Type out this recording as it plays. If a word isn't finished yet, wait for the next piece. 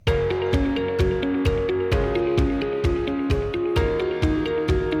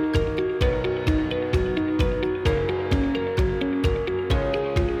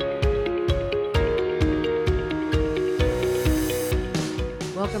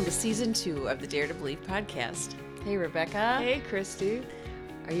welcome to Season 2 of the Dare to Believe podcast. Hey, Rebecca. Hey, Christy.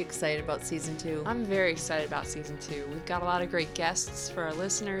 Are you excited about Season 2? I'm very excited about Season 2. We've got a lot of great guests for our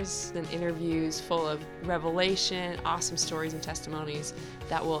listeners and interviews full of revelation, awesome stories and testimonies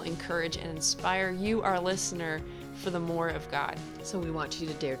that will encourage and inspire you, our listener, for the more of God. So we want you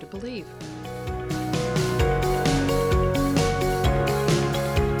to dare to believe.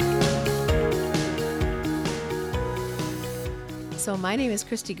 So my name is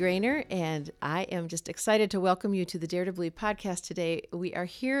Christy Grainer, and I am just excited to welcome you to the Dare to Believe podcast today. We are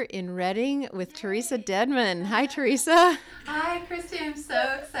here in Reading with Theresa Dedmon. Hi, Theresa. Hi, Christy. I'm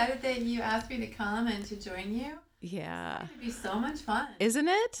so excited that you asked me to come and to join you. Yeah. It's going to be so much fun. Isn't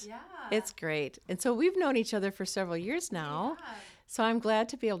it? Yeah. It's great. And so we've known each other for several years now. Yeah. So I'm glad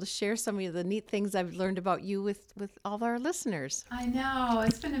to be able to share some of the neat things I've learned about you with all of our listeners. I know.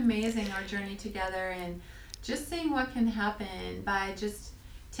 It's been amazing, our journey together, and just seeing what can happen by just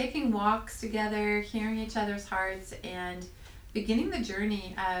taking walks together, hearing each other's hearts, and beginning the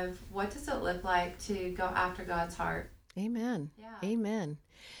journey of what does it look like to go after God's heart. Amen. Yeah. Amen.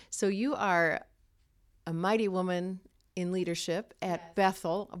 So you are a mighty woman in leadership at Yes.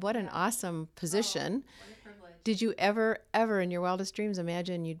 Bethel. What an awesome position. What a privilege. Did you ever in your wildest dreams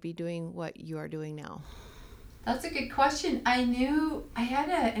imagine you'd be doing what you are doing now? That's a good question. I knew I had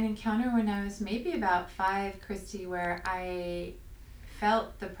an encounter when I was maybe about 5, Christy, where I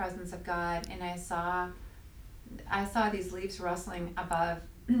felt the presence of God, and I saw these leaves rustling above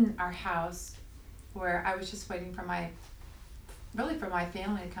our house, where I was just waiting for my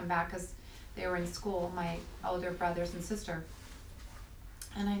family to come back because they were in school, my older brothers and sister.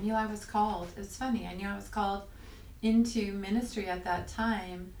 And I knew I was called. It's funny. I knew I was called into ministry at that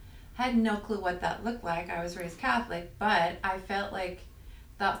time. Had no clue what that looked like. I was raised Catholic, but I felt like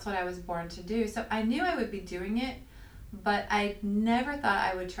that's what I was born to do. So I knew I would be doing it, but I never thought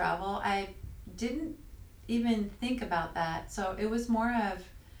I would travel. I didn't even think about that. So it was more of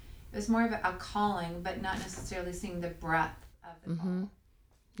a calling, but not necessarily seeing the breadth of the call.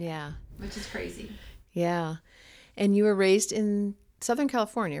 Yeah. Which is crazy. Yeah. And you were raised in Southern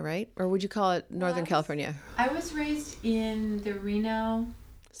California, right? Or would you call it Northern California? I was raised in the Reno.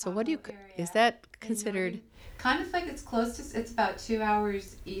 So what do you, area. is that considered? Kind of like it's it's about 2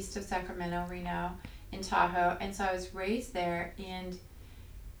 hours east of Sacramento, Reno, in Tahoe. And so I was raised there, and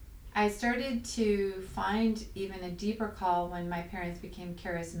I started to find even a deeper call when my parents became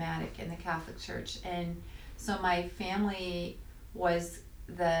charismatic in the Catholic Church. And so my family was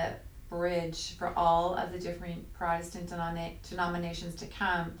the bridge for all of the different Protestant denominations to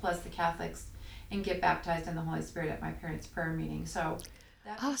come, plus the Catholics, and get baptized in the Holy Spirit at my parents' prayer meeting. So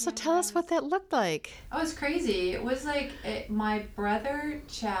So tell us what that looked like. Oh, it was crazy. It was like my brother,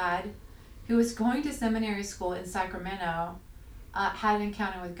 Chad, who was going to seminary school in Sacramento, had an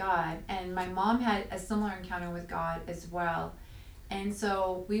encounter with God. And my mom had a similar encounter with God as well. And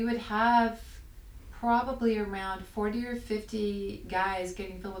so we would have probably around 40 or 50 guys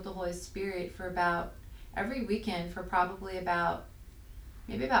getting filled with the Holy Spirit for about every weekend for probably about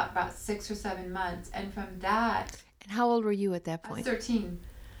 6 or 7 months. And from that... And how old were you at that point? I was 13.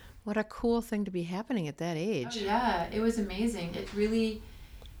 What a cool thing to be happening at that age. Oh, yeah, it was amazing. It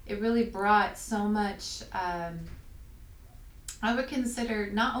really brought so much, I would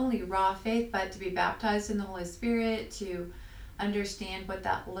consider not only raw faith, but to be baptized in the Holy Spirit, to understand what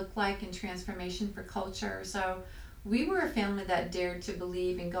that looked like in transformation for culture. So we were a family that dared to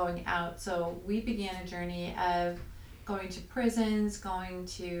believe in going out. So we began a journey of going to prisons, going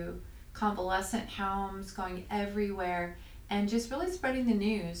to convalescent homes, going everywhere, and just really spreading the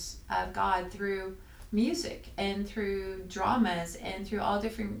news of God through music and through dramas and through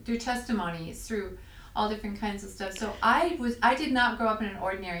testimonies, through all different kinds of stuff. So I did not grow up in an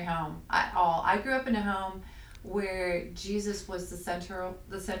ordinary home at all. I grew up in a home where Jesus was the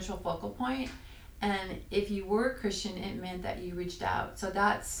central focal point, and if you were a Christian, it meant that you reached out. So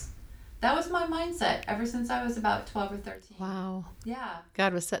that was my mindset ever since I was about 12 or 13. Wow. Yeah.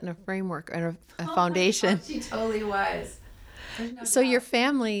 God was setting a framework and a Oh foundation. my gosh, he totally was. No So doubt. your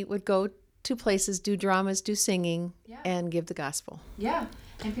family would go to places, do dramas, do singing, Yeah. and give the gospel. Yeah,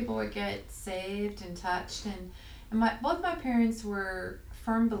 and people would get saved and touched, and both my parents were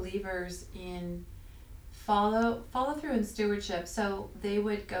firm believers in follow through and stewardship. So they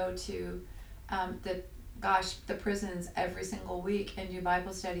would go to the prisons every single week and do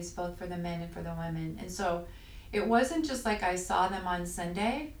Bible studies both for the men and for the women. And so it wasn't just like I saw them on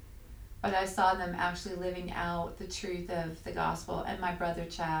Sunday, but I saw them actually living out the truth of the gospel, and my brother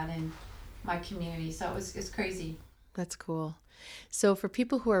Chad and my community. So it's crazy. That's cool. So for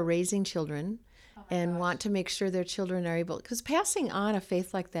people who are raising children, and want to make sure their children are able, because passing on a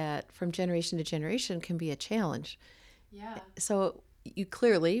faith like that from generation to generation can be a challenge. Yeah. So you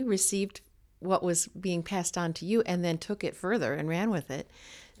clearly received what was being passed on to you and then took it further and ran with it.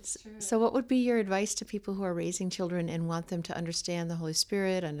 It's true. So what would be your advice to people who are raising children and want them to understand the Holy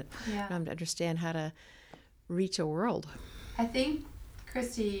Spirit and to understand how to reach a world? I think,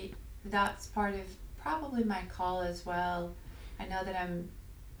 Christy, that's part of probably my call as well. I know that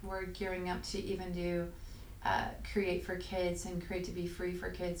we're gearing up to even do Create for Kids and Create to be Free for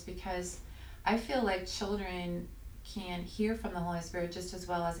Kids, because I feel like children can hear from the Holy Spirit just as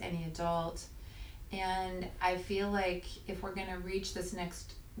well as any adult. And I feel like if we're going to reach this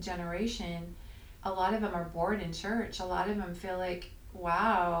next generation, a lot of them are bored in church. A lot of them feel like,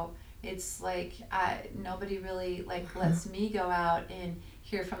 wow, it's like nobody really lets me go out and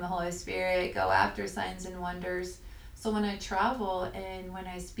hear from the Holy Spirit, go after signs and wonders. So when I travel and when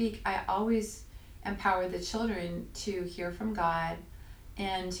I speak, I always empower the children to hear from God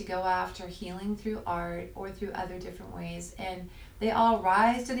and to go after healing through art or through other different ways. And they all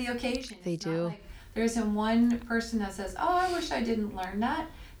rise to the occasion. They do. Like there isn't one person that says, oh, I wish I didn't learn that.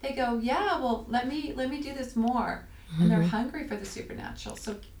 They go, yeah, well, let me do this more. And they're hungry for the supernatural.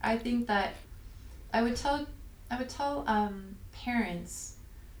 So I think that I would tell parents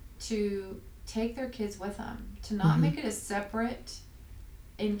to take their kids with them, to not make it a separate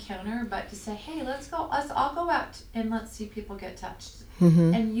encounter, but to say, hey, let's all go out and let's see people get touched.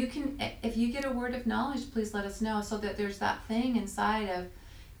 And you can, if you get a word of knowledge, please let us know, so that there's that thing inside of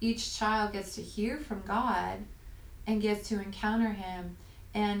each child gets to hear from God and gets to encounter him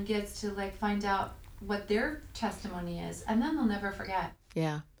and gets to find out what their testimony is, and then they'll never forget.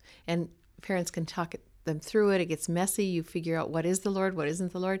 Yeah. And parents can talk them through it. It gets messy. You figure out what is the Lord, what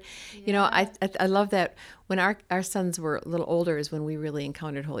isn't the Lord. Yeah. You know, I love that when our sons were a little older is when we really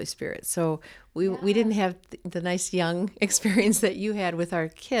encountered Holy Spirit. So we didn't have the nice young experience that you had with our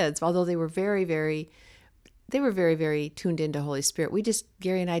kids, although they were very, very tuned into Holy Spirit.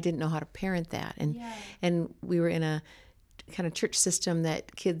 Gary and I didn't know how to parent that. And we were in a kind of church system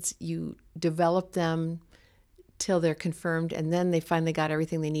that kids, you develop them till they're confirmed, and then they finally got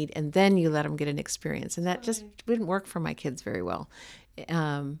everything they need, and then you let them get an experience. And that just didn't work for my kids very well.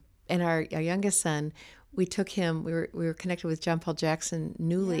 And our youngest son, we took him, we were connected with John Paul Jackson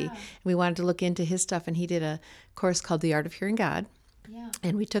newly, and we wanted to look into his stuff, and he did a course called The Art of Hearing God. Yeah.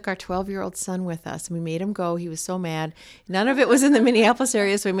 And we took our 12-year-old son with us, and we made him go. He was so mad. None of it was in the Minneapolis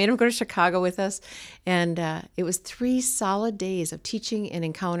area, so we made him go to Chicago with us. And it was 3 solid days of teaching and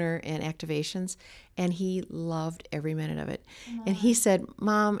encounter and activations, and he loved every minute of it. Aww. And he said,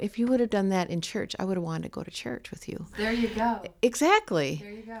 Mom, if you would have done that in church, I would have wanted to go to church with you. There you go. Exactly.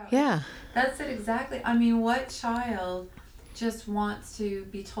 There you go. Yeah. That's it exactly. I mean, what child just wants to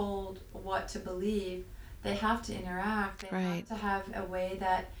be told what to believe? They have to interact. They have to have a way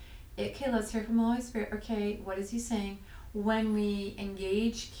that, okay, let's hear from the Holy Spirit. Okay, what is he saying? When we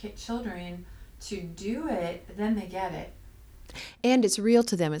engage children to do it, then they get it. And it's real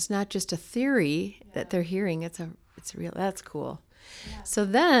to them. It's not just a theory that they're hearing. It's real. That's cool. Yeah. So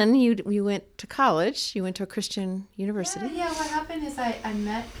then you went to college. You went to a Christian university. Yeah. What happened is I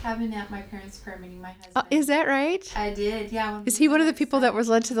met Kevin at my parents' prayer meeting. My husband. Is that right? I did. Yeah. Is he one of the people that was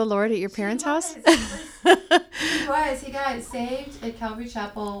led to the Lord at your parents' house? He was. He got saved at Calvary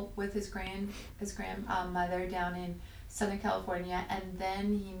Chapel with his grandmother down in Southern California, and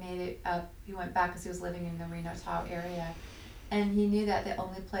then he made it up. He went back because he was living in the Reno Tahoe area. And he knew that the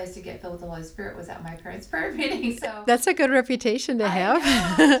only place to get filled with the Holy Spirit was at my parents' prayer meeting. So that's a good reputation to have.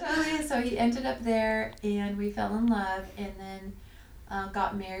 I know, totally. So he ended up there, and we fell in love, and then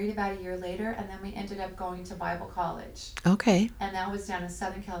got married about a year later, and then we ended up going to Bible college. Okay. And that was down in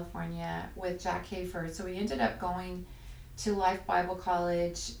Southern California with Jack Hayford. So we ended up going to Life Bible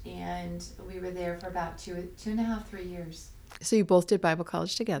College, and we were there for about 2.5, 3 years. So you both did Bible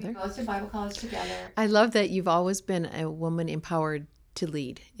college together. We both did Bible college together. I love that you've always been a woman empowered to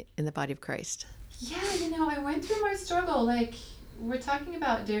lead in the body of Christ. Yeah, I went through my struggle. We're talking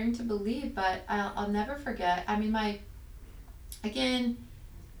about daring to believe, but I'll never forget. I mean, again,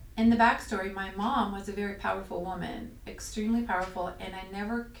 in the backstory, my mom was a very powerful woman, extremely powerful, and I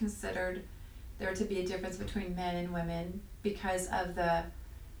never considered there to be a difference between men and women because of the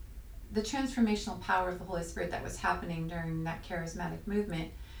transformational power of the Holy Spirit that was happening during that charismatic movement.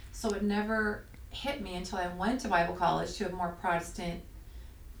 So it never hit me until I went to Bible college to a more Protestant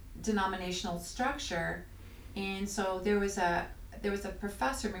denominational structure. And so there was a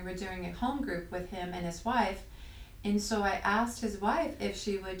professor, we were doing a home group with him and his wife. And so I asked his wife if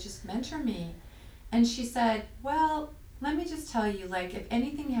she would just mentor me. And she said, well, let me just tell you, if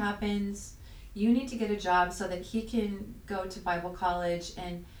anything happens, you need to get a job so that he can go to Bible college.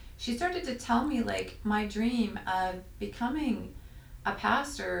 And she started to tell me like my dream of becoming a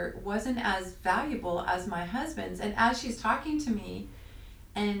pastor wasn't as valuable as my husband's. And as she's talking to me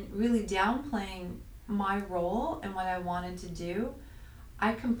and really downplaying my role and what I wanted to do,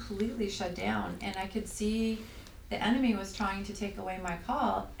 I completely shut down, and I could see the enemy was trying to take away my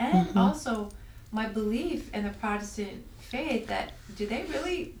call, and also my belief in the Protestant faith. That do they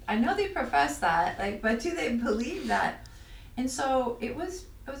really? I know they profess that, like, but do they believe that? And so it was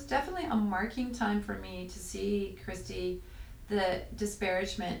definitely a marking time for me to see, Christy, the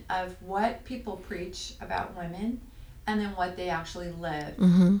disparagement of what people preach about women, and then what they actually live.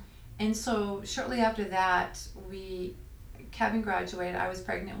 And so shortly after that, Kevin graduated. I was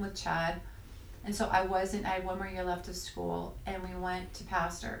pregnant with Chad. And so I had one more year left of school, and we went to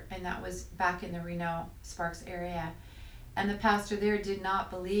pastor, and that was back in the Reno Sparks area. And the pastor there did not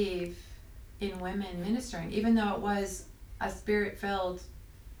believe in women ministering, even though it was a spirit-filled,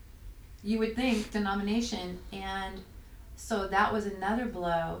 you would think, denomination. And so that was another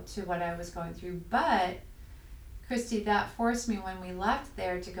blow to what I was going through. But Christy, that forced me when we left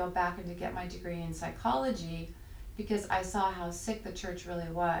there to go back and to get my degree in psychology, because I saw how sick the church really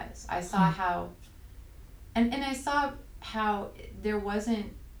was. I saw how, and I saw how there wasn't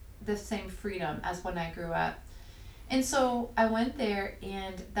the same freedom as when I grew up. And so I went there,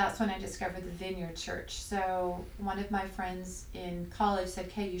 and that's when I discovered the Vineyard Church. So one of my friends in college said,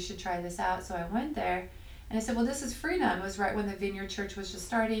 "Okay, you should try this out." So I went there, and I said, "Well, this is freedom." It was right when the Vineyard Church was just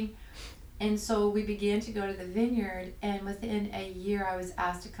starting. And so we began to go to the Vineyard, and within a year I was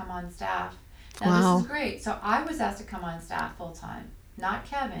asked to come on staff. Now this is great. So I was asked to come on staff full time, not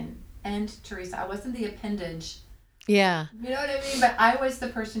Kevin and Theresa. I wasn't the appendage. Yeah. You know what I mean? But I was the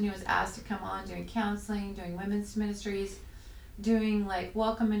person who was asked to come on, doing counseling, doing women's ministries, doing like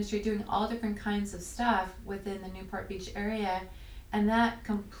welcome ministry, doing all different kinds of stuff within the Newport Beach area. And that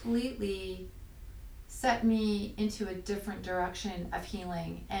completely set me into a different direction of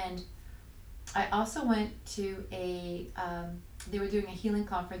healing. And I also went to they were doing a healing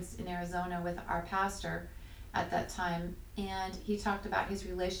conference in Arizona with our pastor at that time, and he talked about his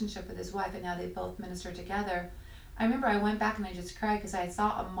relationship with his wife and how they both minister together. I remember I went back and I just cried because I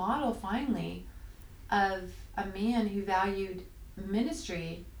saw a model finally of a man who valued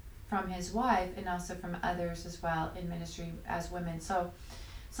ministry from his wife and also from others as well in ministry as women. So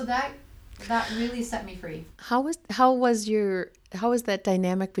that really set me free. How was that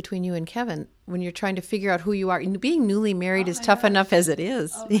dynamic between you and Kevin when you're trying to figure out who you are? And being newly married is tough enough as it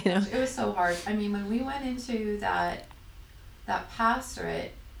is. Oh my gosh, it was so hard. I mean, when we went into that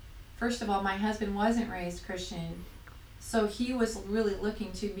pastorate, first of all, my husband wasn't raised Christian, so he was really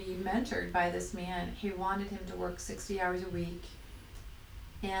looking to be mentored by this man who wanted him to work 60 hours a week,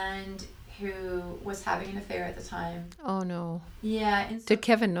 and who was having an affair at the time. Oh no. Yeah. And so did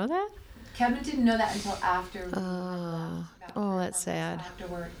Kevin know that? Kevin didn't know that until after. That's sad.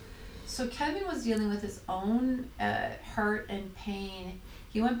 Afterward. So Kevin was dealing with his own hurt and pain.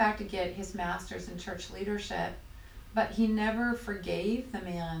 He went back to get his master's in church leadership, but he never forgave the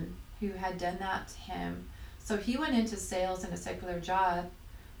man who had done that to him. So he went into sales and a secular job,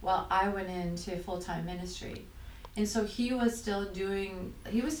 while I went into full-time ministry. And so he was still in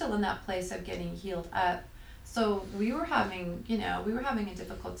that place of getting healed up. So we were having a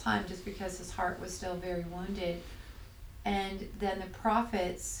difficult time just because his heart was still very wounded. And then the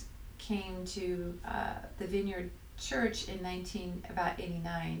prophets came to the Vineyard Church in about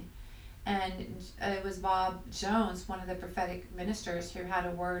 89. And it was Bob Jones, one of the prophetic ministers, who had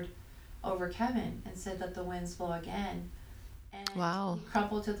a word over Kevin and said, "Let the winds blow again." And wow. He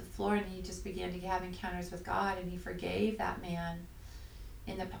crumpled to the floor, and he just began to have encounters with God, and he forgave that man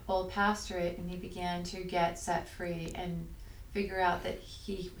in the old pastorate, and he began to get set free and figure out that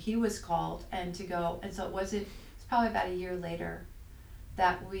he was called and to go. And so it's probably about a year later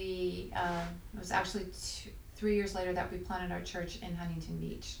that it was actually 3 years later that we planted our church in Huntington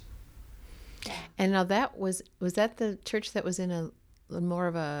Beach. Yeah. And now was that the church that was in a more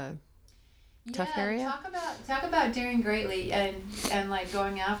of a tough area? Talk about daring greatly and like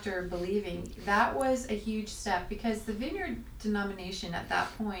going after believing. That was a huge step, because the Vineyard denomination at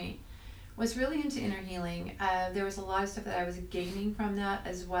that point was really into inner healing. There was a lot of stuff that I was gaining from that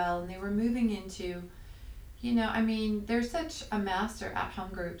as well, and they were moving into, they're such a master at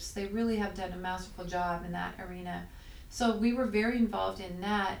home groups. They really have done a masterful job in that arena. So we were very involved in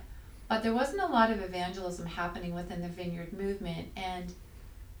that, but there wasn't a lot of evangelism happening within the Vineyard movement. And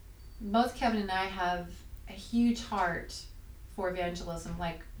both Kevin and I have a huge heart for evangelism,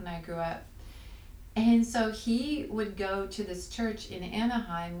 like when I grew up. And so he would go to this church in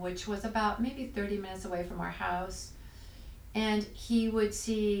Anaheim, which was about maybe 30 minutes away from our house. And he would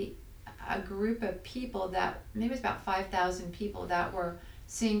see a group of people that maybe it was about 5,000 people that were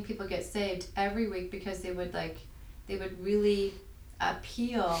seeing people get saved every week because they would really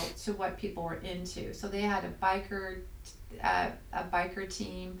appeal to what people were into. So they had a biker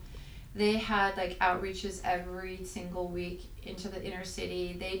team. They had like outreaches every single week into the inner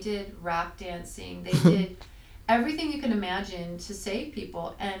city. They did rap dancing. They did everything you can imagine to save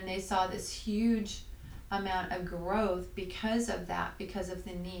people, and they saw this huge amount of growth because of that, because of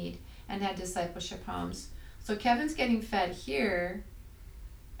the need, and had discipleship homes. So Kevin's getting fed here,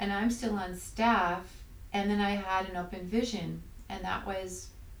 and I'm still on staff, and then I had an open vision, and that was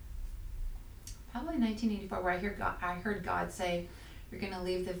probably 1984, where I heard God say, "You're going to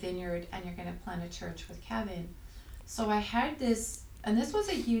leave the vineyard and you're going to plant a church with Kevin." So I had this, and this was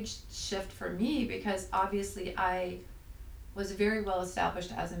a huge shift for me because obviously I was very well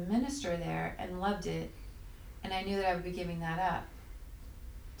established as a minister there and loved it, and I knew that I would be giving that up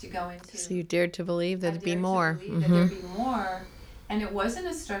to go into. So you dared to believe there'd be more. That there'd be more, and it wasn't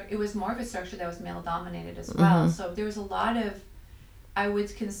a structure. It was more of a structure that was male dominated as well. So there was a lot of, I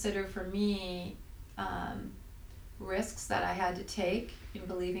would consider for me, risks that I had to take in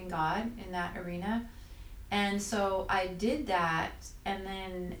believing God in that arena. And so I did that, and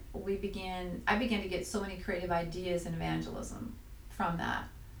then I began to get so many creative ideas in evangelism from that.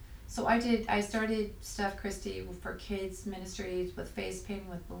 So I started stuff, Christy, for kids ministries, with face painting,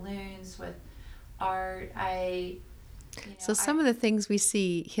 with balloons, with art. So some of the things we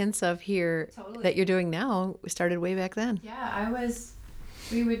see hints of here that you're doing now started way back then. Yeah,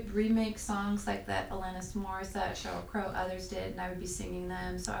 we would remake songs like that Alanis Morissette, Sheryl Crow, others did, and I would be singing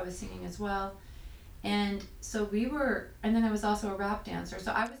them, so I was singing as well. And so and then I was also a rap dancer.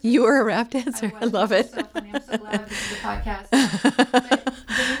 So You were a rap dancer? I love it. So funny. I'm so glad this is a podcast.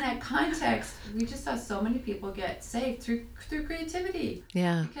 But in that context, we just saw so many people get saved through creativity.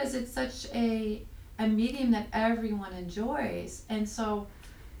 Yeah. Because it's such a medium that everyone enjoys. And so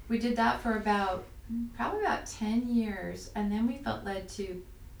we did that for probably about 10 years, and then we felt led to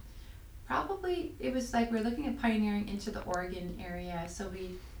it was like we're looking at pioneering into the Oregon area. So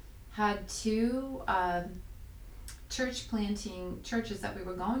we had 2 church planting churches that we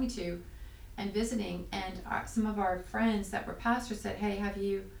were going to and visiting, and some of our friends that were pastors said, "Hey, have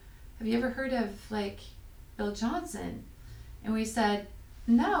you ever heard of like Bill Johnson?" And we said,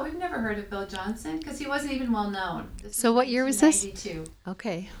 "No, we've never heard of Bill Johnson," because he wasn't even well known. So what year was this? 1992.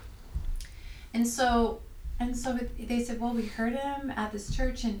 Okay. And so they said, "Well, we heard him at this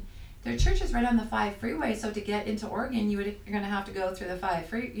church, and their church is right on the 5 freeway. So to get into Oregon, you're going to have to go through the 5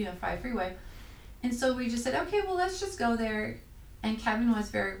 freeway." And so we just said, "Okay, well, let's just go there." And Kevin was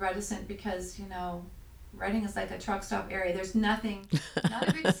very reticent because Redding is like a truck stop area. There's nothing, not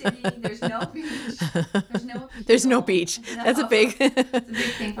a big city. There's no beach. There's no beach. No. That's a big. It's a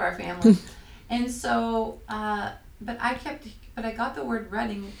big thing for our family. And so, but I got the word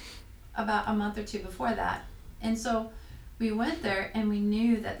Redding about a month or 2 before that. And so we went there, and we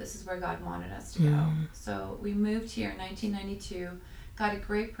knew that this is where God wanted us to go. So we moved here in 1992, got a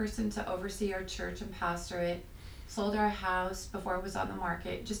great person to oversee our church and pastor it, sold our house before it was on the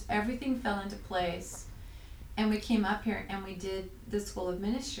market. Just everything fell into place. And we came up here and we did the School of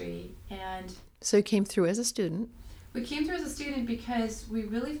Ministry. And so you came through as a student? We came through as a student because we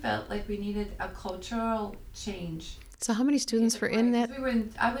really felt like we needed a cultural change. So how many students were in that?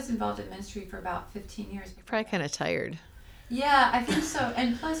 I was involved in ministry for about 15 years. You're probably kind of tired. Yeah, I think so.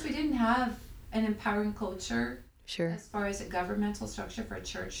 And plus, we didn't have an empowering culture. Sure. As far as a governmental structure for a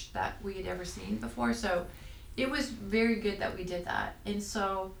church that we had ever seen before. So it was very good that we did that. And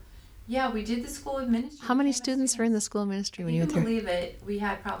so, yeah, we did the School of Ministry. How many students were in the School of Ministry when you were there? You can believe it. We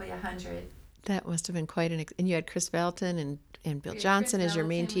had probably 100. That must have been quite and you had Chris Velton and Bill Johnson as your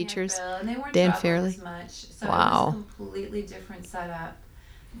main teachers. And they weren't Dan traveling Fairley. as much. So Wow. It was a completely different setup.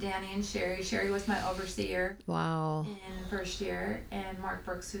 Danny and Sherry. Sherry was my overseer. Wow. In first year, and Mark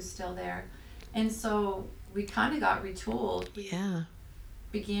Brooks, who's still there. And so we kind of got retooled. Yeah.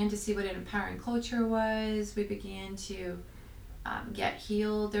 Began to see what an empowering culture was. We began to get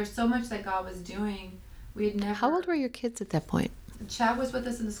healed. There's so much that God was doing. We had never. How old were your kids at that point? Chad was with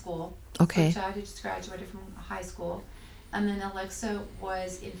us in the school. Okay. So Chad had just graduated from high school, and then Alexa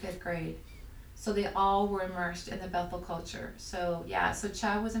was in 5th grade. So they all were immersed in the Bethel culture. So yeah, so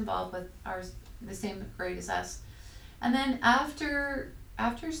Chad was involved with the same grade as us. And then after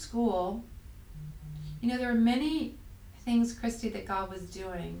school, there were many things, Christy, that God was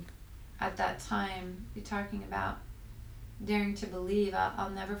doing at that time. You're talking about daring to believe. I'll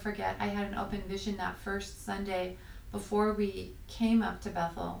never forget, I had an open vision that first Sunday before we came up to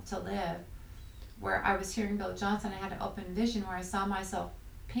Bethel to live, where I was hearing Bill Johnson. I had an open vision where I saw myself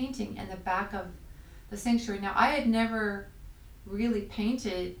painting in the back of the sanctuary. Now, I had never really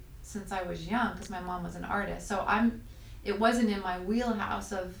painted since I was young because my mom was an artist. So it wasn't in my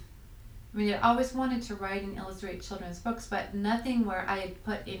wheelhouse of, I mean, I always wanted to write and illustrate children's books, but nothing where I had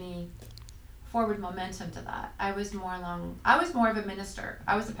put any forward momentum to that. I was more of a minister.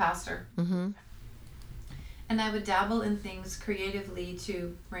 I was a pastor. Mm-hmm. And I would dabble in things creatively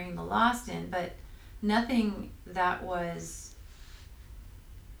to bring the lost in, but nothing that was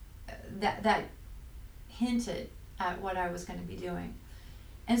that hinted at what I was going to be doing.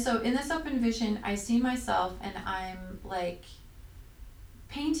 And so in this open vision, I see myself and I'm like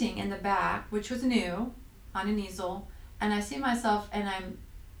painting in the back, which was new, on an easel, and I see myself and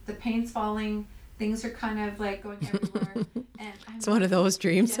the paint's falling, things are kind of like going everywhere. And It's one of those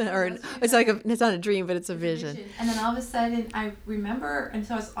dreams, it's not a dream, but it's a vision. And then all of a sudden, I remember, and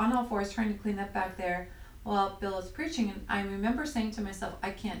so I was on all fours trying to clean up back there while Bill was preaching, and I remember saying to myself,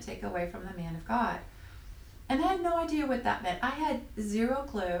 I can't take away from the man of God. And I had no idea what that meant. I had zero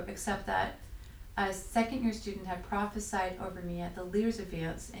clue, except that a second-year student had prophesied over me at the Leaders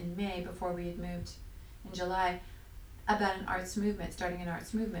Advance in May before we had moved in July about starting an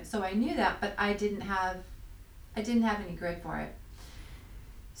arts movement. So I knew that, but I didn't have any grid for it.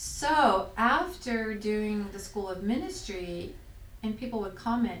 So after doing the School of Ministry, and people would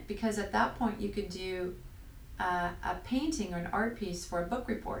comment, because at that point you could do a painting or an art piece for a book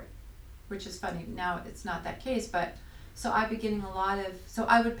report, which is funny. Now it's not that case, but so I've been getting so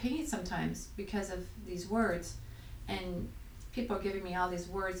I would paint sometimes because of these words, and people are giving me all these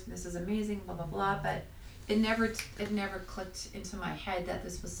words, this is amazing, blah, blah, blah, but it never clicked into my head that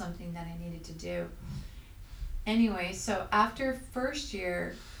this was something that I needed to do. Anyway, so after first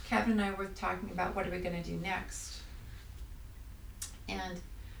year, Kevin and I were talking about what are we going to do next. And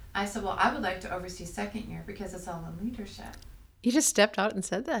I said, well, I would like to oversee second year because it's all in leadership. You just stepped out and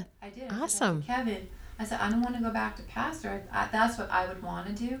said that. I did. Awesome. Kevin, I said, I don't want to go back to pastor. That's what I would want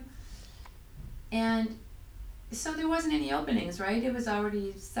to do. And so there wasn't any openings, right? It was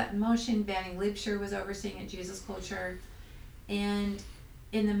already set in motion. Banning Liebscher was overseeing at Jesus Culture. And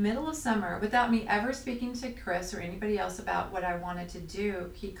in the middle of summer, without me ever speaking to Chris or anybody else about what I wanted to do,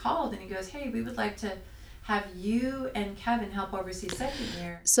 he called and he goes, hey, we would like to have you and Kevin help oversee second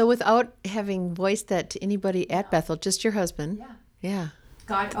year. So without having voiced that to anybody at Bethel, just your husband? Yeah. Yeah.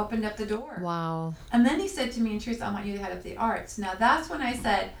 God opened up the door. Wow. And then he said to me, and Theresa, I want you to head up the arts. Now that's when I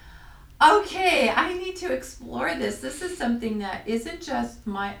said, okay, I need to explore this. This is something that isn't just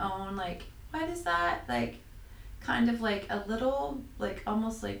my own, like, what is that? Like, kind of like a little, like,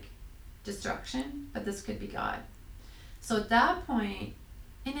 almost like destruction, but this could be God. So at that point,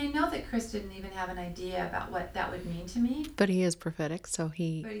 and I know that Chris didn't even have an idea about what that would mean to me. But he is prophetic, so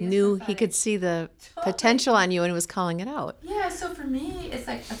he knew he could see the potential on you and was calling it out. Yeah, so for me, it's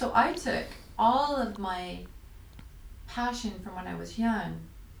like, so I took all of my passion from when I was young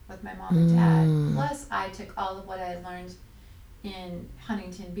with my mom and dad, plus I took all of what I had learned in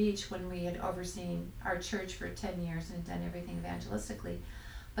Huntington Beach when we had overseen our church for 10 years and done everything evangelistically.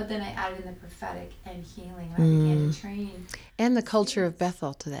 But then I added in the prophetic and healing. I began to train. And the culture of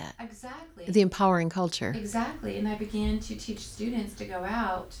Bethel to that. Exactly. The empowering culture. Exactly. And I began to teach students to go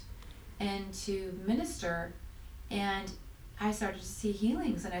out and to minister. And I started to see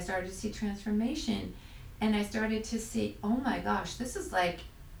healings and I started to see transformation. And I started to see, oh my gosh, this is one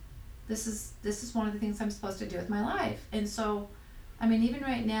of the things I'm supposed to do with my life. And so, I mean, even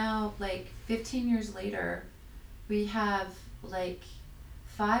right now, like 15 years later, we have like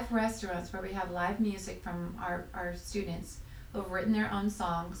 5 restaurants where we have live music from our students who have written their own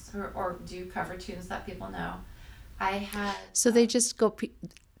songs or do cover tunes that people know. So they just go,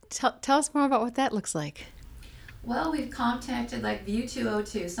 tell us more about what that looks like. Well, we've contacted like View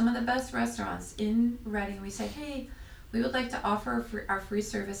 202, some of the best restaurants in Reading. We said, hey, we would like to offer our free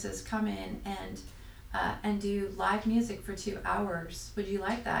services, come in and do live music for 2 hours. Would you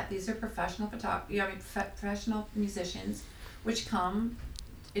like that? These are professional professional musicians which come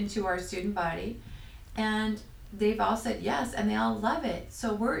into our student body, and they've all said yes, and they all love it.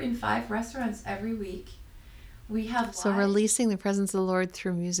 So we're in 5 restaurants every week. We have releasing the presence of the Lord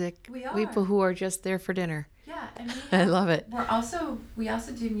through music. We are. People who are just there for dinner. Yeah, and I love it. We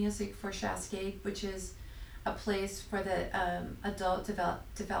also do music for Cascade, which is a place for the adult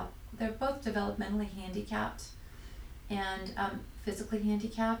they're both developmentally handicapped and physically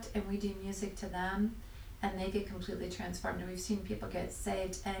handicapped, and we do music to them. And they get completely transformed. And we've seen people get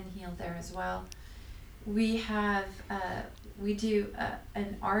saved and healed there as well. we have we do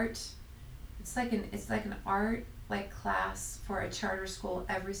an art. It's like an art like class for a charter school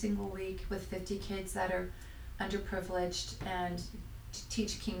every single week with 50 kids that are underprivileged and to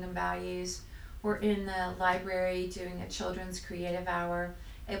teach kingdom values. We're in the library doing a children's creative hour,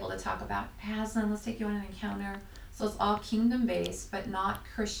 able to talk about Aslan, let's take you on an encounter. So it's all kingdom based, but not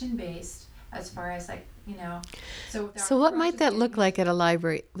Christian based as far as like, you know. So what might that look like at a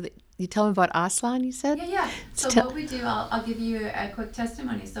library? You tell me about Aslan, you said? Yeah. So what we do, I'll give you a quick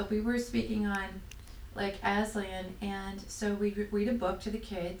testimony. So we were speaking on like Aslan, and so we read a book to the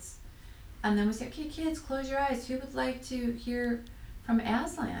kids, and then we say, okay, kids, close your eyes. Who would like to hear from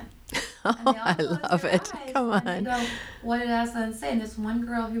Aslan? Oh, I love it. Come on. And they go, what did Aslan say? And this one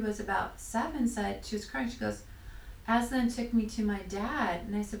girl who was about 7 said, she was crying, she goes, Aslan took me to my dad.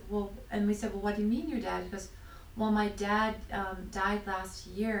 And I said, well, and we said, well, what do you mean your dad? He goes, well, my dad died last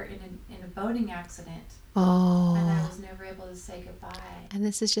year in a boating accident. Oh. And I was never able to say goodbye. And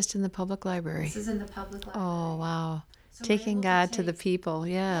this is just in the public library. This is in the public library. Oh, wow. So taking God to the people,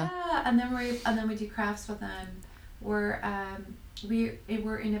 yeah. Yeah, and then we do crafts with them. We're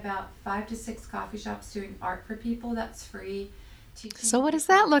in about 5 to 6 coffee shops doing art for people. That's free. So what does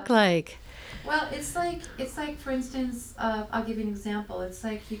that look like? Well, it's like for instance, I'll give you an example. It's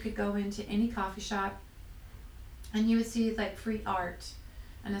like you could go into any coffee shop, and you would see like free art,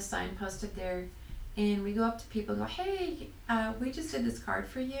 and a sign posted there, and we go up to people and go, hey, we just did this card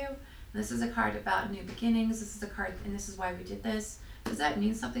for you. This is a card about new beginnings. This is a card, and this is why we did this. Does that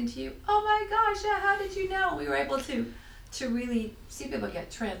mean something to you? Oh my gosh, yeah, how did you know? We were able to really see people get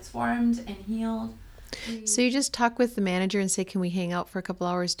transformed and healed. So you just talk with the manager and say, can we hang out for a couple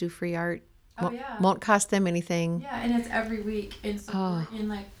hours, do free art? Oh, yeah. Won't cost them anything. Yeah, and it's every week. And so we're in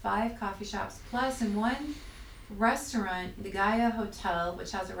like 5 coffee shops. Plus, in one restaurant, the Gaia Hotel,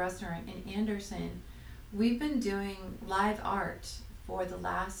 which has a restaurant in Anderson, we've been doing live art for the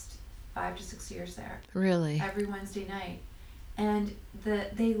last 5 to 6 years there. Really? Every Wednesday night. And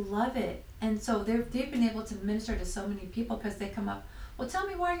they love it. And so they've been able to minister to so many people because they come up, well, tell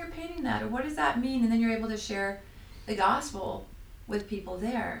me why you're painting that, or what does that mean? And then you're able to share the gospel with people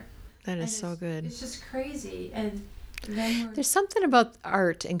there. That is so good. It's just crazy. And then there's something about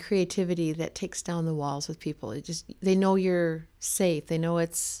art and creativity that takes down the walls with people. They know you're safe. They know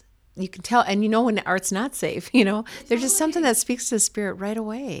you can tell, and you know when art's not safe, you know. There's just something that speaks to the spirit right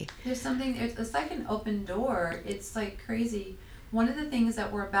away. There's something, it's like an open door. It's like crazy. One of the things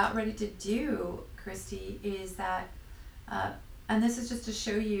that we're about ready to do, Christy, is that, and this is just to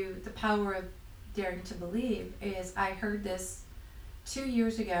show you the power of daring to believe, is I heard this 2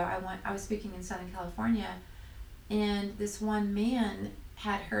 years ago. I was speaking in Southern California, and this one man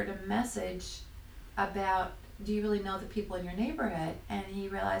had heard a message about, do you really know the people in your neighborhood? And he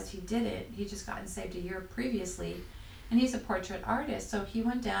realized he didn't. He'd just gotten saved a year previously, and he's a portrait artist. So he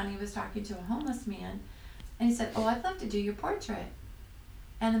went down, he was talking to a homeless man, and he said, oh, I'd love to do your portrait.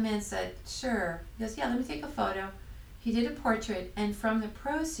 And the man said, sure. He goes, yeah, let me take a photo. He did a portrait, and from the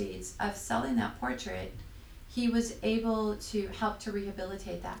proceeds of selling that portrait, he was able to help to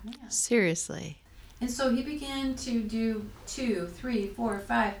rehabilitate that man. Seriously. And so he began to do 2, 3, 4,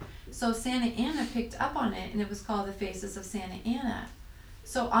 5. So Santa Ana picked up on it, and it was called the Faces of Santa Ana.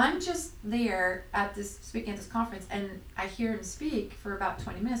 So I'm just there speaking at this conference, and I hear him speak for about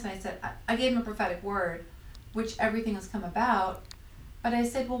 20 minutes, and I said, I gave him a prophetic word, which everything has come about. But I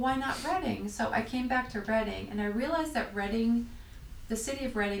said, well, why not Redding? So I came back to Redding, and I realized that Redding, the city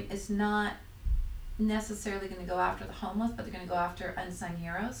of Redding, is not necessarily going to go after the homeless, but they're going to go after unsung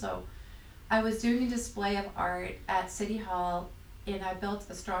heroes. So I was doing a display of art at City Hall, and I built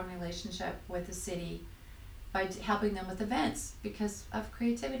a strong relationship with the city by helping them with events because of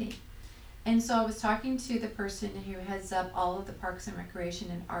creativity. And so I was talking to the person who heads up all of the parks and recreation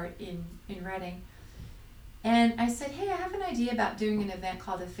and art in Redding. And I said, hey, I have an idea about doing an event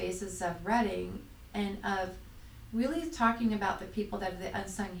called the Faces of Redding, and of really talking about the people that are the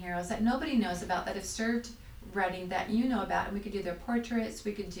unsung heroes that nobody knows about, that have served Redding, that you know about. And we could do their portraits,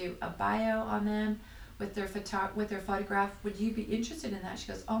 we could do a bio on them with their photograph. Would you be interested in that? She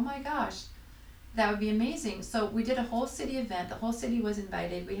goes, oh my gosh, that would be amazing. So we did a whole city event. The whole city was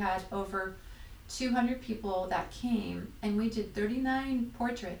invited. We had over 200 people that came, and we did 39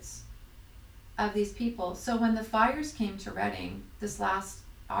 portraits of these people. So when the fires came to Redding this last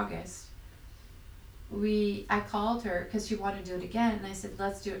August, I called her because she wanted to do it again, and I said,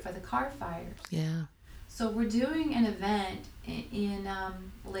 let's do it for the car fires. Yeah. So we're doing an event in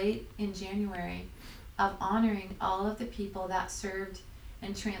late in January of honoring all of the people that served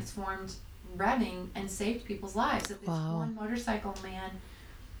and transformed Redding and saved people's lives. This one motorcycle man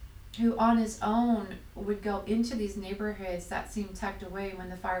who on his own would go into these neighborhoods that seemed tucked away when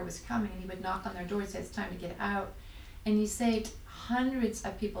the fire was coming, and he would knock on their doors and say it's time to get out. And he saved hundreds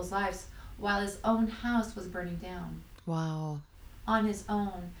of people's lives while his own house was burning down. Wow. On his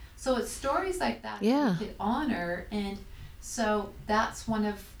own. So it's stories like that Yeah. that we could honor. And so that's one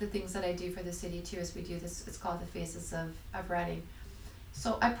of the things that I do for the city too, is we do this, it's called the Faces of Reading.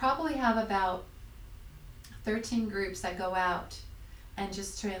 So I probably have about 13 groups that go out and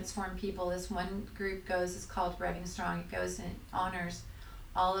just transform people. This one group goes, it's called Reading Strong. It goes and honors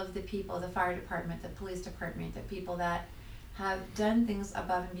all of the people, the fire department, the police department, the people that have done things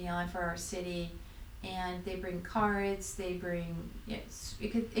above and beyond for our city. And they bring cards, they bring, yes,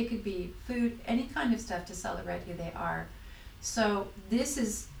 it could be food, any kind of stuff to celebrate who they are. So this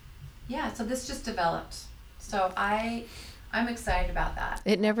is, so this just developed. So I'm excited about that.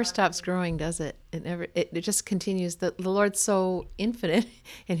 It never stops growing, does it? It just continues. The Lord's so infinite,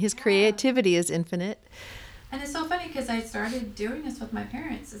 and his creativity is infinite. And it's so funny because I started doing this with my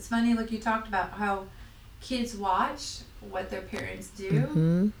parents. It's funny, like you talked about how kids watch what their parents do,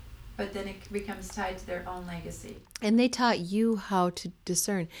 Mm-hmm. but then it becomes tied to their own legacy. And they taught you how to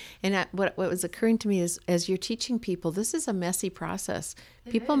discern. And what was occurring to me is, as you're teaching people, this is a messy process.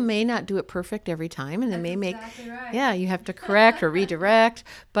 People may not do it perfect every time, and they may make, exactly right. yeah, you have to correct or redirect,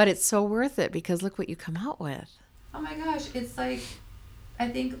 but it's so worth it because look what you come out with. Oh my gosh, it's like, I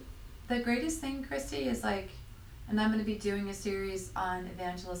think the greatest thing, Christy, is like, and I'm going to be doing a series on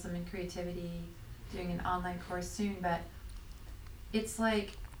evangelism and creativity, doing an online course soon, but it's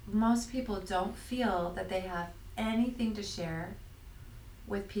like most people don't feel that they have anything to share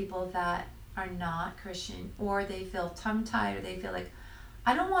with people that are not Christian, or they feel tongue-tied, or they feel like,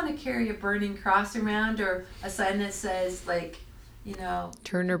 I don't want to carry a burning cross around or a sign that says, like, you know,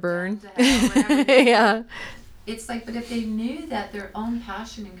 Turn or burn. to hell, whatever it is. Yeah. It's like, but if they knew that their own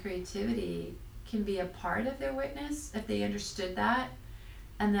passion and creativity can be a part of their witness, if they understood that,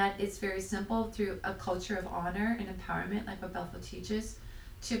 and that it's very simple through a culture of honor and empowerment, like what Bethel teaches,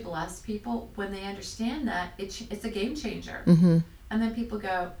 to bless people, when they understand that, it's a game changer. Mm-hmm. And then people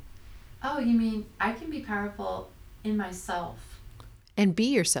go, oh, you mean I can be powerful in myself? And be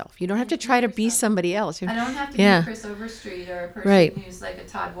yourself. You don't have to try to be somebody else. I don't have to be Chris Overstreet or a person Right. who's like a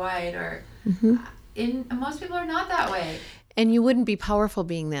Todd White, or Mm-hmm. Most people are not that way. And you wouldn't be powerful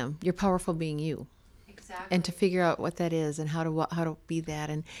being them. You're powerful being you. Exactly. And to figure out what that is and how to be that,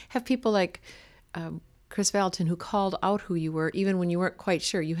 and have people like Chris Valentin who called out who you were even when you weren't quite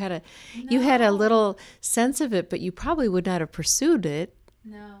sure. You had a little sense of it, but you probably would not have pursued it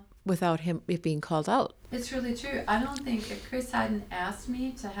without it being called out. It's really true. I don't think if Chris hadn't asked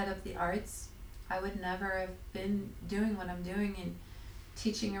me to head up the arts, I would never have been doing what I'm doing and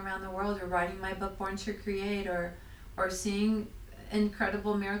teaching around the world, or writing my book Born to Create, or seeing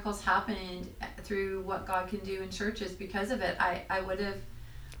incredible miracles happen through what God can do in churches because of it. I wouldn't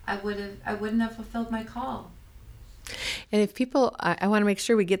have fulfilled my call. And if people, I want to make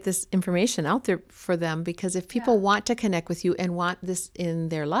sure we get this information out there for them, because if people want to connect with you and want this in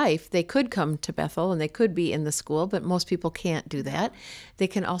their life, they could come to Bethel and they could be in the school, but most people can't do that. They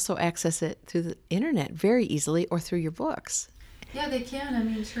can also access it through the internet very easily, or through your books. Yeah, they can. I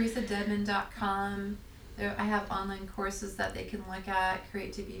mean, Dedmon.com. I have online courses that they can look at,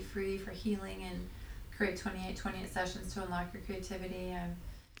 Create to Be Free for healing, and Create 28 sessions to unlock your creativity.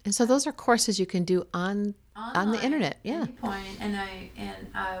 And so those are courses you can do on the internet. Yeah. Any point.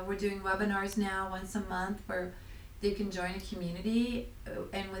 And we're doing webinars now once a month where they can join a community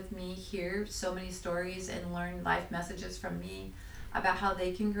and with me hear so many stories and learn life messages from me about how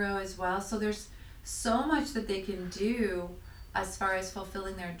they can grow as well. So there's so much that they can do as far as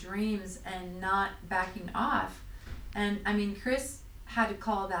fulfilling their dreams and not backing off. And I mean, Chris had to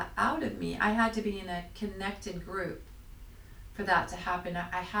call that out of me. I had to be in a connected group for that to happen.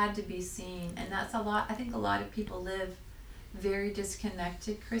 I had to be seen, and that's a lot. I think a lot of people live very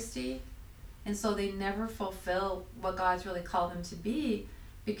disconnected, Christy, and so they never fulfill what God's really called them to be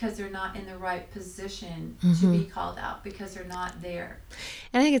because they're not in the right position to be called out, because they're not there.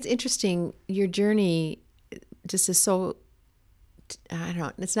 And I think it's interesting, your journey just is so, I don't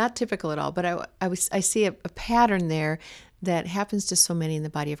know, it's not typical at all, but I see a pattern there that happens to so many in the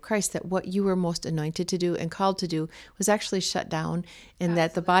body of Christ, that what you were most anointed to do and called to do was actually shut down, and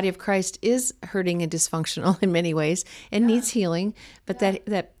that the body of Christ is hurting and dysfunctional in many ways and needs healing, but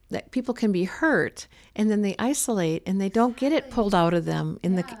that people can be hurt and then they isolate and they don't get it pulled out of them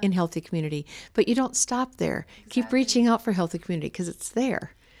in healthy community. But you don't stop there. Keep reaching out for healthy community because it's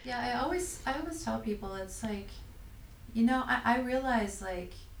there. Yeah, I always tell people, it's like, you know, I realize,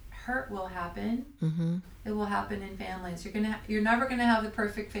 like, hurt will happen. Mm-hmm. It will happen in families. You're never gonna have the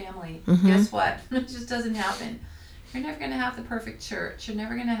perfect family. Mm-hmm. Guess what? It just doesn't happen. You're never gonna have the perfect church. You're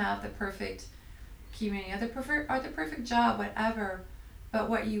never gonna have the perfect community or the perfect job, whatever. But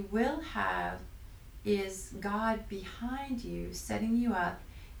what you will have is God behind you, setting you up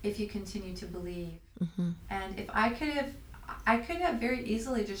if you continue to believe. Mm-hmm. And if I could have very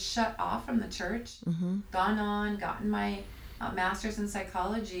easily just shut off from the church, Mm-hmm. gone on, gotten my master's in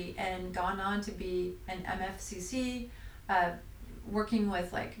psychology, and gone on to be an MFCC, working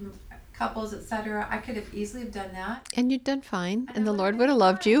with like couples, etc. I could have easily have done that. And you'd done fine, and the I Lord have would have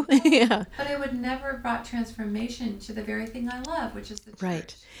loved you. fine. Yeah. But it would never have brought transformation to the very thing I love, which is the church.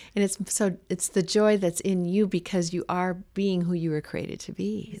 Right. And it's the joy that's in you because you are being who you were created to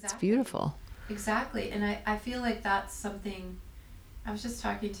be. Exactly. It's beautiful. Exactly. And I feel like that's something, I was just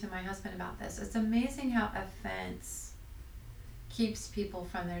talking to my husband about this. It's amazing how offense keeps people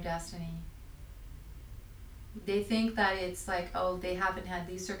from their destiny. They think that it's like, oh, they haven't had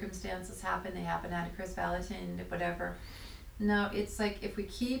these circumstances happen, they haven't had a Chris Valentin, whatever. No, it's like if we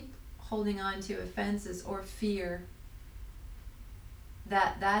keep holding on to offenses or fear,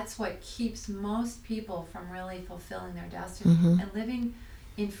 that's what keeps most people from really fulfilling their destiny and living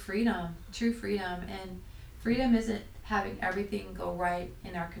in freedom, true freedom. And freedom isn't having everything go right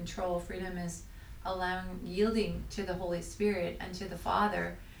in our control. Freedom is yielding to the Holy Spirit and to the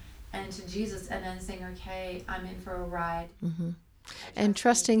Father and to Jesus, and then saying, okay, I'm in for a ride. Mm-hmm. And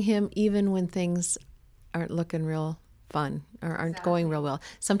trusting Him even when things aren't looking real fun or aren't going real well.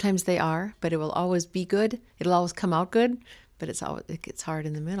 Sometimes they are, but it will always be good. It'll always come out good, but it gets hard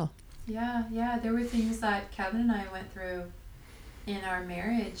in the middle. Yeah. There were things that Kevin and I went through in our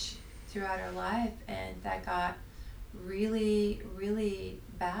marriage throughout our life, and that got really, really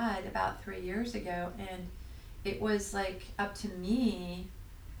bad about 3 years ago. And it was like up to me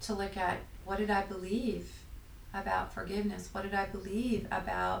to look at, what did I believe about forgiveness? What did I believe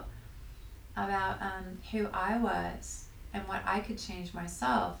about who I was and what I could change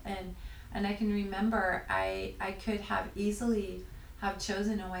myself? And I can remember I could have easily have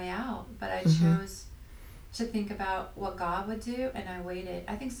chosen a way out, but I chose to think about what God would do, and I waited.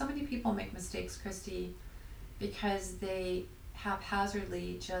 I think so many people make mistakes, Christy, because they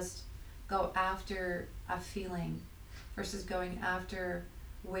haphazardly just go after a feeling versus going after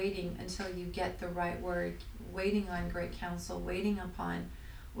waiting until you get the right word, waiting on great counsel, waiting upon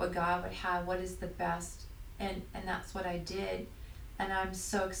what God would have, what is the best. And that's what I did. And I'm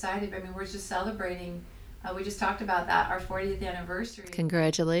so excited. I mean, we're just celebrating. We just talked about that, our 40th anniversary.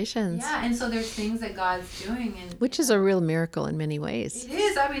 Congratulations. Yeah, and so there's things that God's doing. Which is a real miracle in many ways. It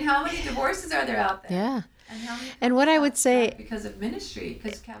is. I mean, how many divorces are there out there? Yeah. And how many And what I would say, because of ministry,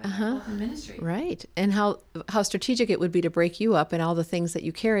 because Kevin and I both in ministry. Right. And how strategic it would be to break you up, and all the things that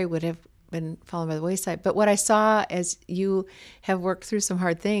you carry would have been fallen by the wayside. But what I saw as you have worked through some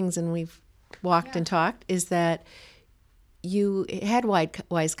hard things, and we've walked and talked, is that you had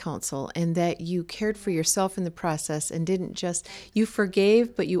wise counsel, and that you cared for yourself in the process, and didn't just, you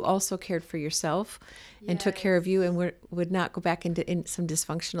forgave, but you also cared for yourself and took care of you, and would not go back into some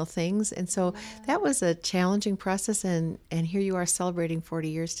dysfunctional things. And so that was a challenging process, and here you are celebrating 40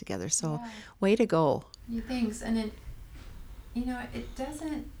 years together. So way to go. Thanks. And it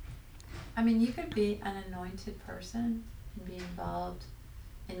doesn't, I mean, you could be an anointed person and be involved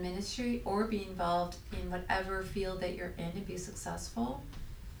in ministry or be involved in whatever field that you're in and be successful.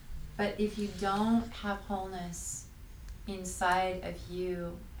 But if you don't have wholeness inside of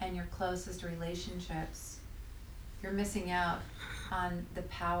you and your closest relationships, you're missing out on the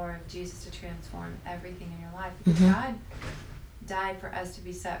power of Jesus to transform everything in your life. Because God died for us to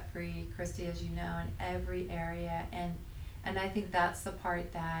be set free, Christy, as you know, in every area. And I think that's the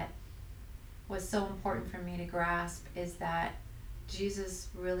part that was so important for me to grasp, is that Jesus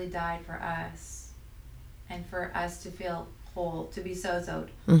really died for us, and for us to feel whole, to be sozoed,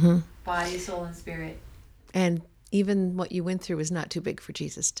 body, soul, and spirit. And even what you went through was not too big for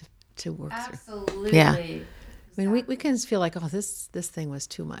Jesus to work through. Absolutely. Yeah. I mean, we can feel like, oh, this thing was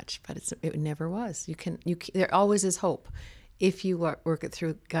too much, but it never was. There always is hope if you work it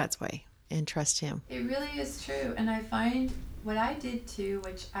through God's way and trust Him. It really is true. And I find what I did too,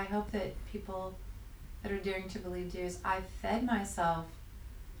 which I hope that people that are daring to believe do, is I fed myself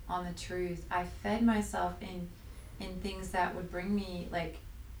on the truth. I fed myself in things that would bring me like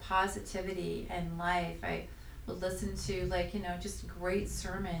positivity and life. I would listen to just great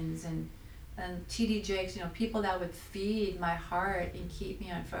sermons and T.D. Jakes, people that would feed my heart and keep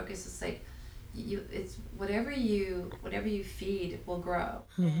me on focus. It's like it's whatever you feed will grow.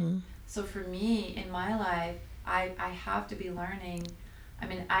 And so for me in my life, I have to be learning I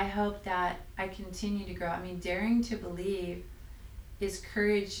mean, I hope that I continue to grow. I mean, daring to believe is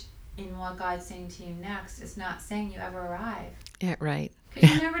courage in what God's saying to you next. It's not saying you ever arrive. Yeah, right.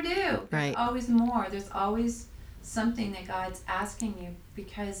 Because you never do. There's Right. always more. There's always something that God's asking you,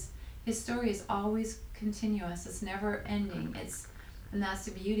 because his story is always continuous. It's never ending. And that's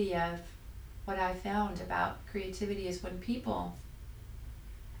the beauty of what I found about creativity, is when people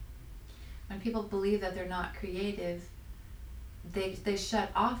believe that they're not creative, they shut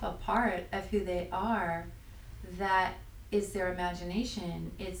off a part of who they are that is their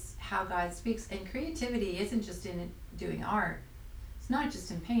imagination. It's how God speaks. And creativity isn't just in doing art. It's not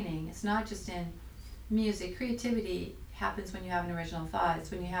just in painting. It's not just in music. Creativity happens when you have an original thought.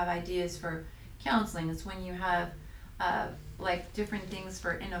 It's when you have ideas for counseling. It's when you have like different things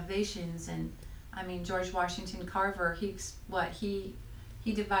for innovations. And I mean, George Washington Carver, he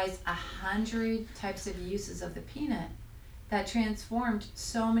devised 100 types of uses of the peanut that transformed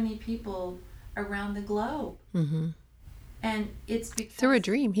so many people around the globe. Mm-hmm. And it's because Through a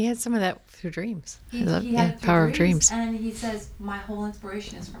dream. He had some of that through dreams. He I love had it through power of dreams. And he says, my whole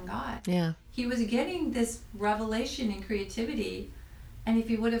inspiration is from God. Yeah. He was getting this revelation in creativity, and if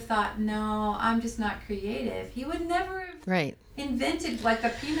he would have thought, no, I'm just not creative, he would never have Right. invented like the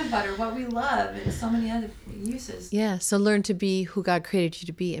peanut butter, what we love, and so many other uses. Yeah. So learn to be who God created you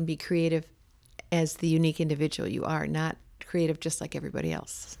to be, and be creative as the unique individual you are, not creative just like everybody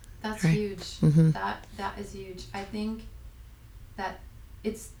else. That's Right. huge. Mm-hmm. That is huge. I think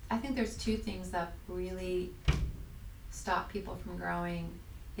there's two things that really stop people from growing.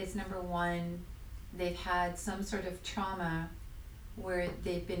 It's number one, they've had some sort of trauma where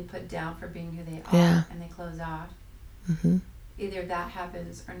they've been put down for being who they are, Yeah. and they close off. Mm-hmm. Either that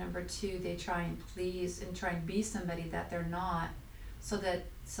happens, or number two, they try and please and try and be somebody that they're not, so that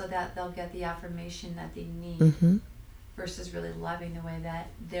they'll get the affirmation that they need, Mm-hmm. versus really loving the way that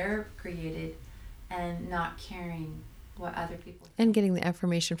they're created and not caring what other people think. And getting the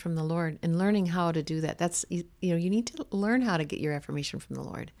affirmation from the Lord, and learning how to do that. That's, you need to learn how to get your affirmation from the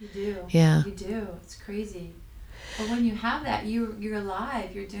Lord. You do. Yeah. You do. It's crazy. But when you have that, you're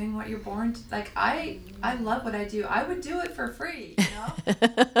alive. You're doing what you're born to. Like, I love what I do. I would do it for free, you know?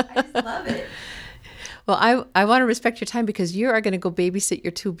 I just love it. Well, I want to respect your time, because you are going to go babysit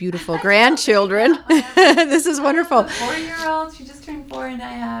your two beautiful grandchildren. This is wonderful. I have a 4-year-old. She just turned 4, and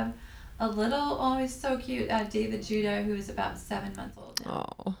I have a little, oh, he's so cute, David Judah, who is about 7 months old now.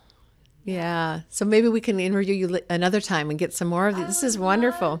 Oh, yeah. So maybe we can interview you another time and get some more of these. This is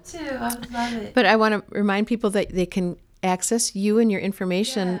wonderful. I would love it. But I want to remind people that they can access you and your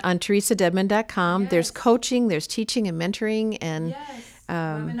information on theresadedmon.com. Yes. There's coaching, there's teaching and mentoring, and Yes.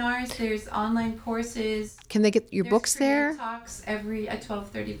 Webinars, there's online courses. can they get your There's books there? talks every at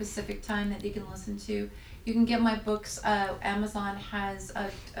 12:30 Pacific time that they can listen to. You can get my books. Amazon has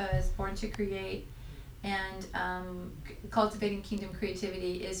is Born to Create, and Cultivating Kingdom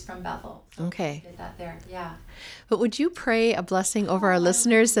Creativity is from Bethel. So Okay. get that there. Yeah. But would you pray a blessing over our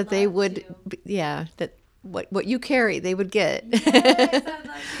listeners, that they love would, to. that what you carry, they would get? Yes, I'd love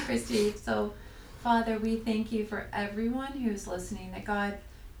to, Christy. So, Father, we thank you for everyone who's listening, that God,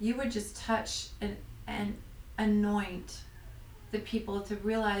 you would just touch and anoint the people to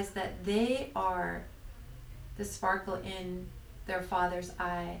realize that they are the sparkle in their Father's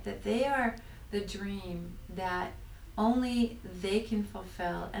eye, that they are the dream that only they can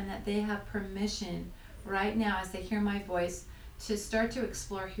fulfill, and that they have permission right now, as they hear my voice, to start to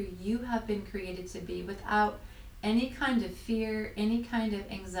explore who you have been created to be, without any kind of fear, any kind of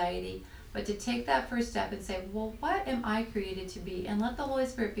anxiety, but to take that first step and say, well, what am I created to be? And let the Holy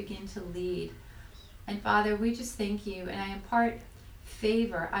Spirit begin to lead. And Father, we just thank you, and I impart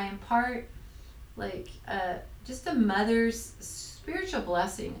favor. I impart just a mother's spiritual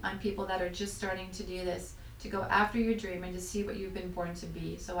blessing on people that are just starting to do this, to go after your dream and to see what you've been born to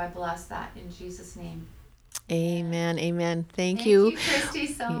be. So I bless that in Jesus' name. Amen. Amen. Thank you, you. Christy,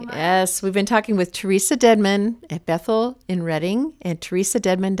 so much. Yes, we've been talking with Theresa Dedmon at Bethel in Redding, and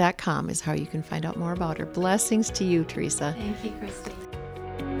theresadedmon.com is how you can find out more about her. Blessings to you, Theresa. Thank you, Christy.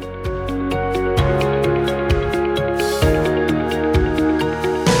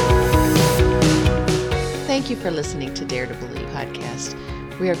 Thank you for listening to Dare to Believe podcast.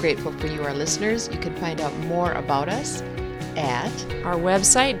 We are grateful for you, our listeners. You can find out more about us at Our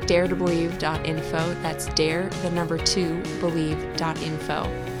website, daretobelieve.info. That's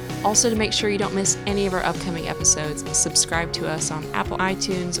dare2believe.info. Also, to make sure you don't miss any of our upcoming episodes, subscribe to us on Apple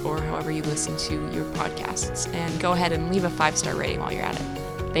iTunes or however you listen to your podcasts. And go ahead and leave a 5-star rating while you're at it.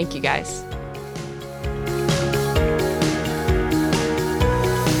 Thank you, guys.